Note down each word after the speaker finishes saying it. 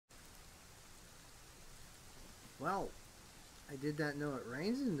Well, I did not know it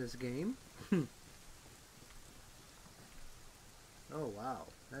rains in this game. Oh wow,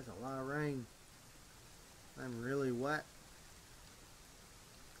 that's a lot of rain. I'm really wet.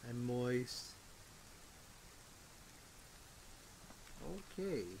 I'm moist.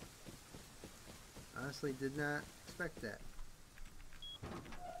 Okay. Honestly did not expect that.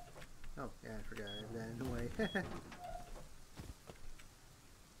 Oh, yeah, I forgot I have that in the way.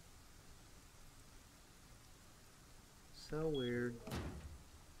 So weird.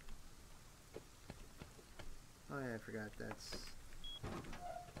 Oh yeah, I forgot that's...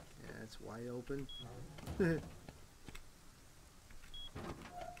 Yeah, it's wide open.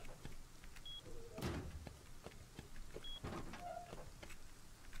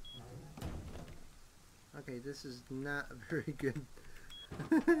 Okay, this is not a very good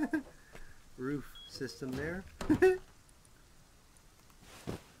roof system there.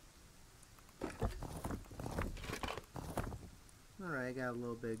 Alright, I got a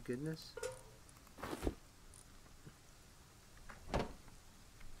little bit of goodness.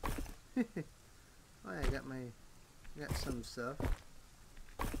 Oh yeah, I got some stuff.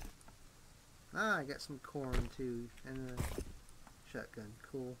 Ah, I got some corn too, and a shotgun.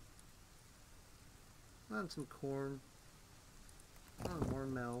 Cool. Want some corn. Oh, more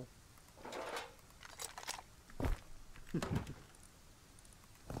Mel.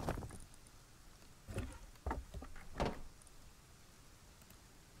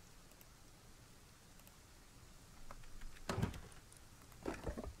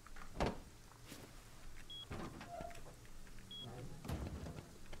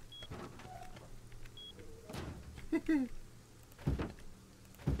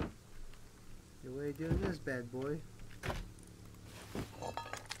 Your way of doing this, bad boy.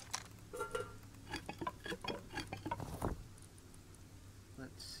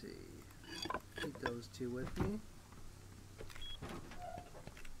 Let's see. Keep those two with me.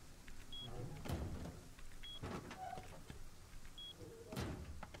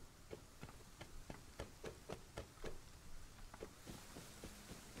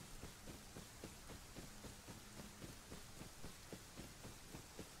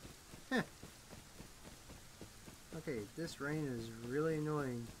 Heh. Okay, this rain is really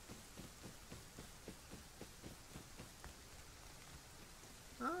annoying.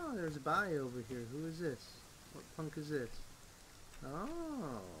 Oh, there's a body over here. Who is this? What punk is this?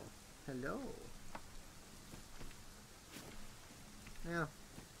 Oh, hello. Yeah,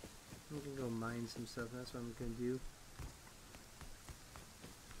 I'm gonna go mine some stuff. That's what I'm gonna do.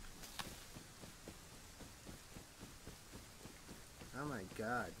 Oh my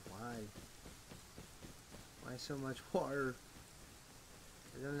god, why? Why so much water?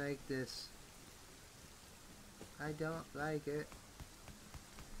 I don't like this. I don't like it.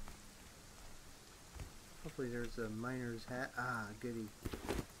 Hopefully there's a miner's hat. Ah, goody.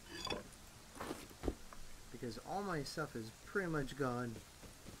 Because all my stuff is pretty much gone.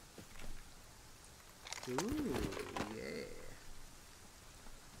 Ooh, yeah.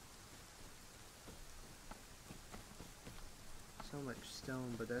 So much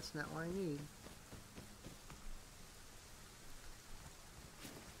stone, but that's not what I need.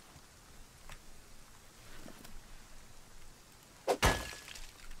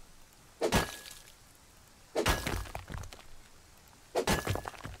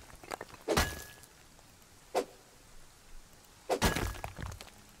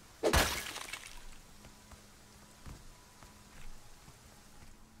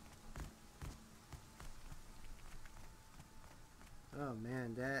 Oh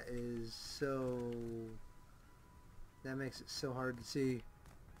man, that is so... That makes it so hard to see.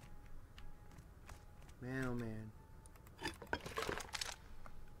 Man, oh man.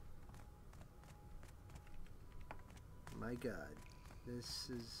 My god. This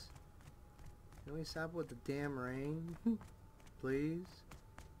is... Can we stop with the damn rain? Please?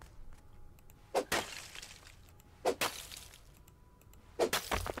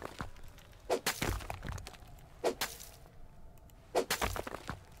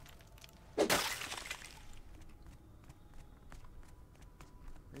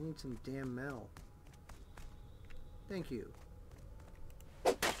 I need some damn metal. Thank you.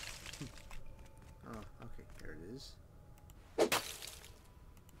 Oh, okay, there it is.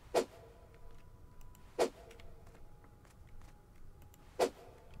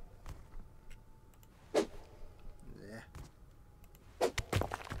 Yeah.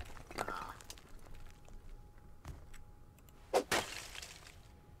 Ah.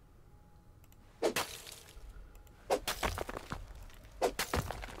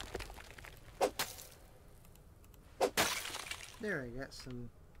 There, I got some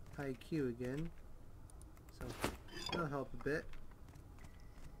high Q again. so that'll help a bit.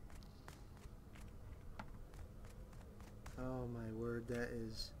 Oh my word, that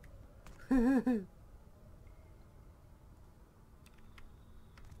is...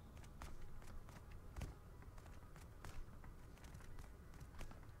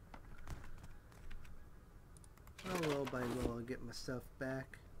 Oh, little by little, I'll get my stuff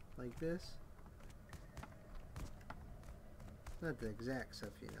back like this. Not the exact stuff,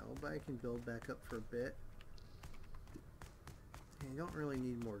 you know, but I can build back up for a bit. And I don't really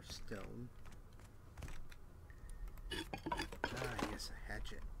need more stone. Ah, yes, a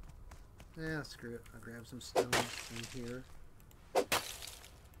hatchet. Yeah, screw it. I'll grab some stone in here.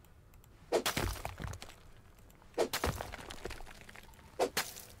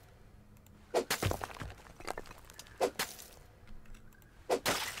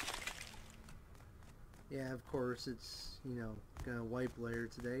 Yeah, of course, it's, you know, gonna wipe layer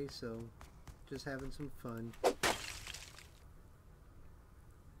today, so just having some fun.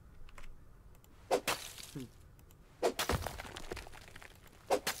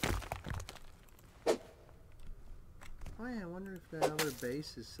 Oh yeah, I wonder if that other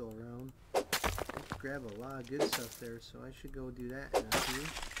base is still around. I could grab a lot of good stuff there, so I should go do that in a few.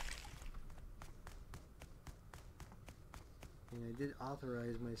 And I did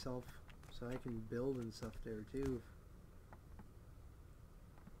authorize myself so I can build and stuff there too.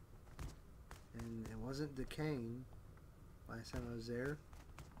 And it wasn't decaying last time I was there.